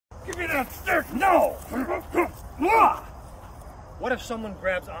me that stick! No! What if someone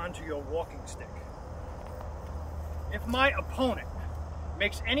grabs onto your walking stick? If my opponent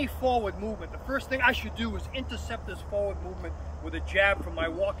makes any forward movement, the first thing I should do is intercept his forward movement with a jab from my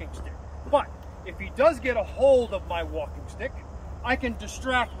walking stick. But if he does get a hold of my walking stick, I can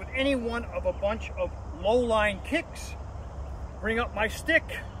distract with any one of a bunch of low-line kicks, bring up my stick,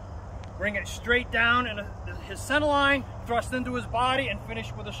 bring it straight down in his center line, thrust into his body, and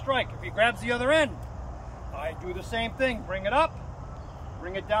finish with a strike. If he grabs the other end, I do the same thing. Bring it up,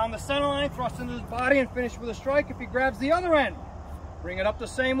 bring it down the center line, thrust into his body, and finish with a strike. If he grabs the other end, bring it up the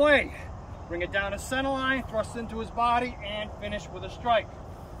same way. Bring it down his center line, thrust into his body, and finish with a strike.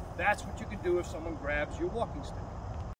 That's what you can do if someone grabs your walking stick.